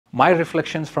My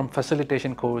reflections from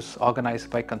facilitation course organized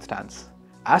by Constanze.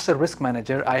 As a risk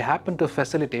manager, I happen to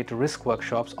facilitate risk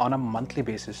workshops on a monthly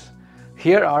basis.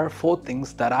 Here are 4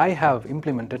 things that I have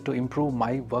implemented to improve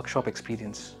my workshop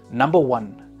experience. Number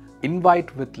 1.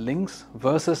 Invite with links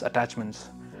versus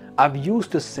attachments. I've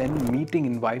used to send meeting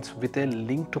invites with a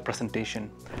link to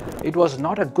presentation. It was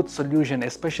not a good solution,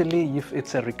 especially if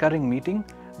it's a recurring meeting.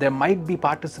 There might be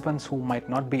participants who might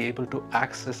not be able to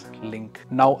access link.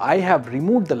 Now I have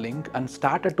removed the link and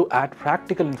started to add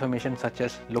practical information such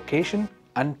as location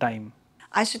and time.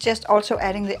 I suggest also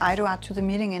adding the IDOAT to the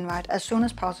meeting invite as soon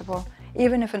as possible,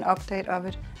 even if an update of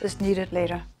it is needed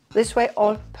later. This way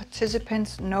all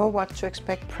participants know what to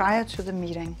expect prior to the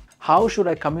meeting. How should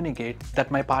I communicate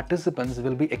that my participants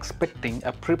will be expecting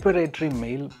a preparatory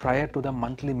mail prior to the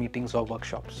monthly meetings or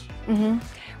workshops?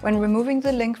 When removing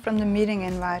the link from the meeting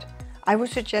invite, I would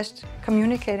suggest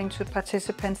communicating to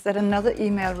participants that another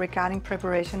email regarding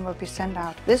preparation will be sent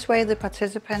out. This way the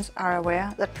participants are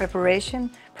aware that preparation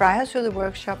prior to the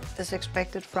workshop is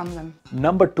expected from them.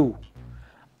 Number 2.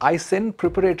 I send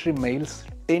preparatory mails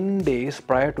 10 days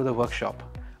prior to the workshop.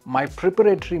 My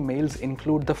preparatory mails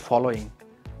include the following: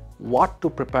 what to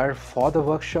prepare for the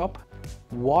workshop,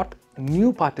 what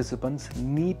new participants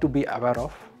need to be aware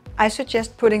of. I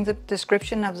suggest putting the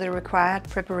description of the required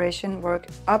preparation work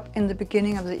up in the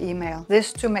beginning of the email.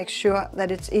 This to make sure that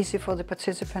it's easy for the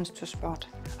participants to spot.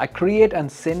 I create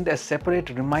and send a separate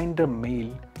reminder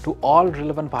mail to all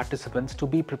relevant participants to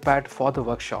be prepared for the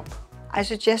workshop. I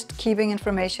suggest keeping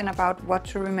information about what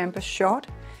to remember short,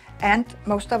 and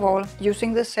most of all,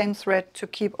 using the same thread to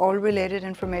keep all related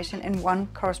information in one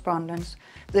correspondence.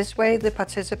 This way the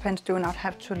participants do not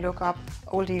have to look up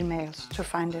old emails to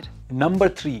find it. Number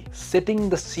 3. Setting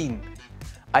the scene.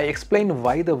 I explain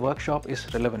why the workshop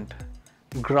is relevant,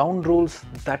 ground rules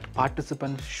that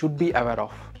participants should be aware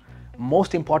of,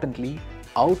 most importantly,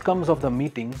 outcomes of the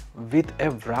meeting with a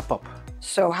wrap-up.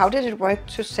 So how did it work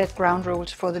to set ground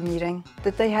rules for the meeting?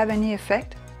 Did they have any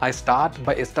effect? I start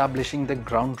by establishing the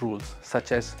ground rules,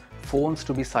 such as phones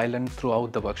to be silent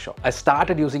throughout the workshop. I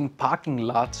started using parking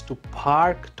lots to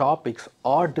park topics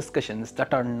or discussions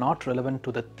that are not relevant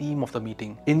to the theme of the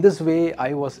meeting. In this way,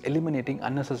 I was eliminating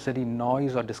unnecessary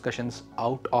noise or discussions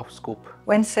out of scope.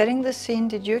 When setting the scene,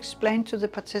 did you explain to the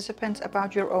participants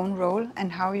about your own role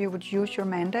and how you would use your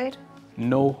mandate?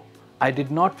 No, I did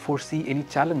not foresee any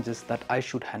challenges that I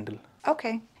should handle.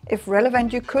 Okay. If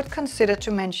relevant, you could consider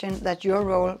to mention that your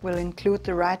role will include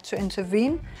the right to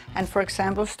intervene and, for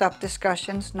example, stop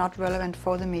discussions not relevant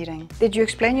for the meeting. Did you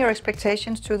explain your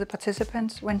expectations to the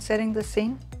participants when setting the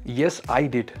scene? Yes, I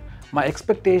did. My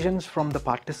expectations from the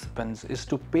participants is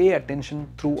to pay attention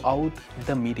throughout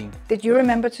the meeting. Did you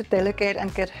remember to delegate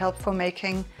and get help for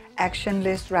making action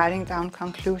lists, writing down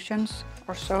conclusions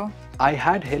or so? I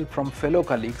had help from fellow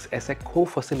colleagues as a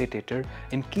co-facilitator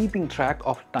in keeping track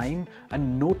of time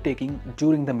and note-taking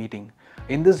during the meeting.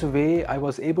 In this way, I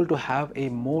was able to have a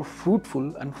more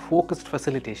fruitful and focused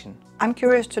facilitation. I'm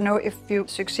curious to know if you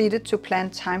succeeded to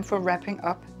plan time for wrapping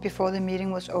up before the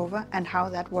meeting was over and how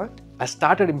that worked. I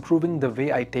started improving the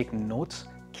way I take notes,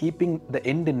 keeping the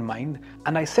end in mind,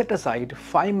 and I set aside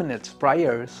 5 minutes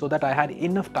prior so that I had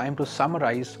enough time to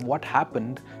summarize what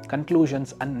happened,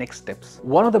 conclusions and next steps.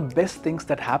 One of the best things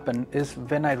that happened is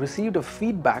when I received a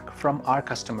feedback from our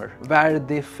customer, where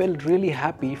they felt really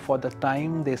happy for the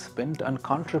time they spent on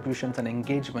contributions and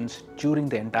engagements during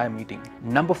the entire meeting.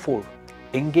 Number 4,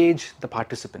 engage the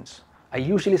participants. I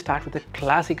usually start with a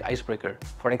classic icebreaker.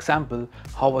 For example,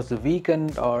 how was the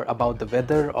weekend, or about the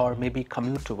weather, or maybe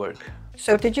commute to work.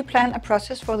 So did you plan a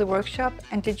process for the workshop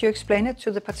and did you explain it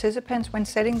to the participants when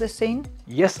setting the scene?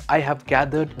 Yes, I have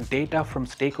gathered data from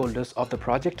stakeholders of the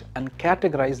project and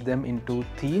categorized them into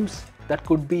themes that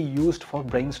could be used for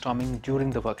brainstorming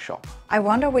during the workshop. I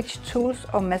wonder which tools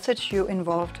or methods you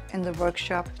involved in the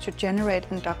workshop to generate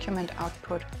and document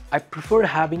output. I prefer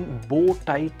having bow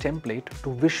tie template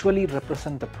to visually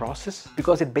represent the process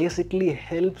because it basically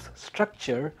helps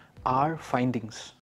structure our findings.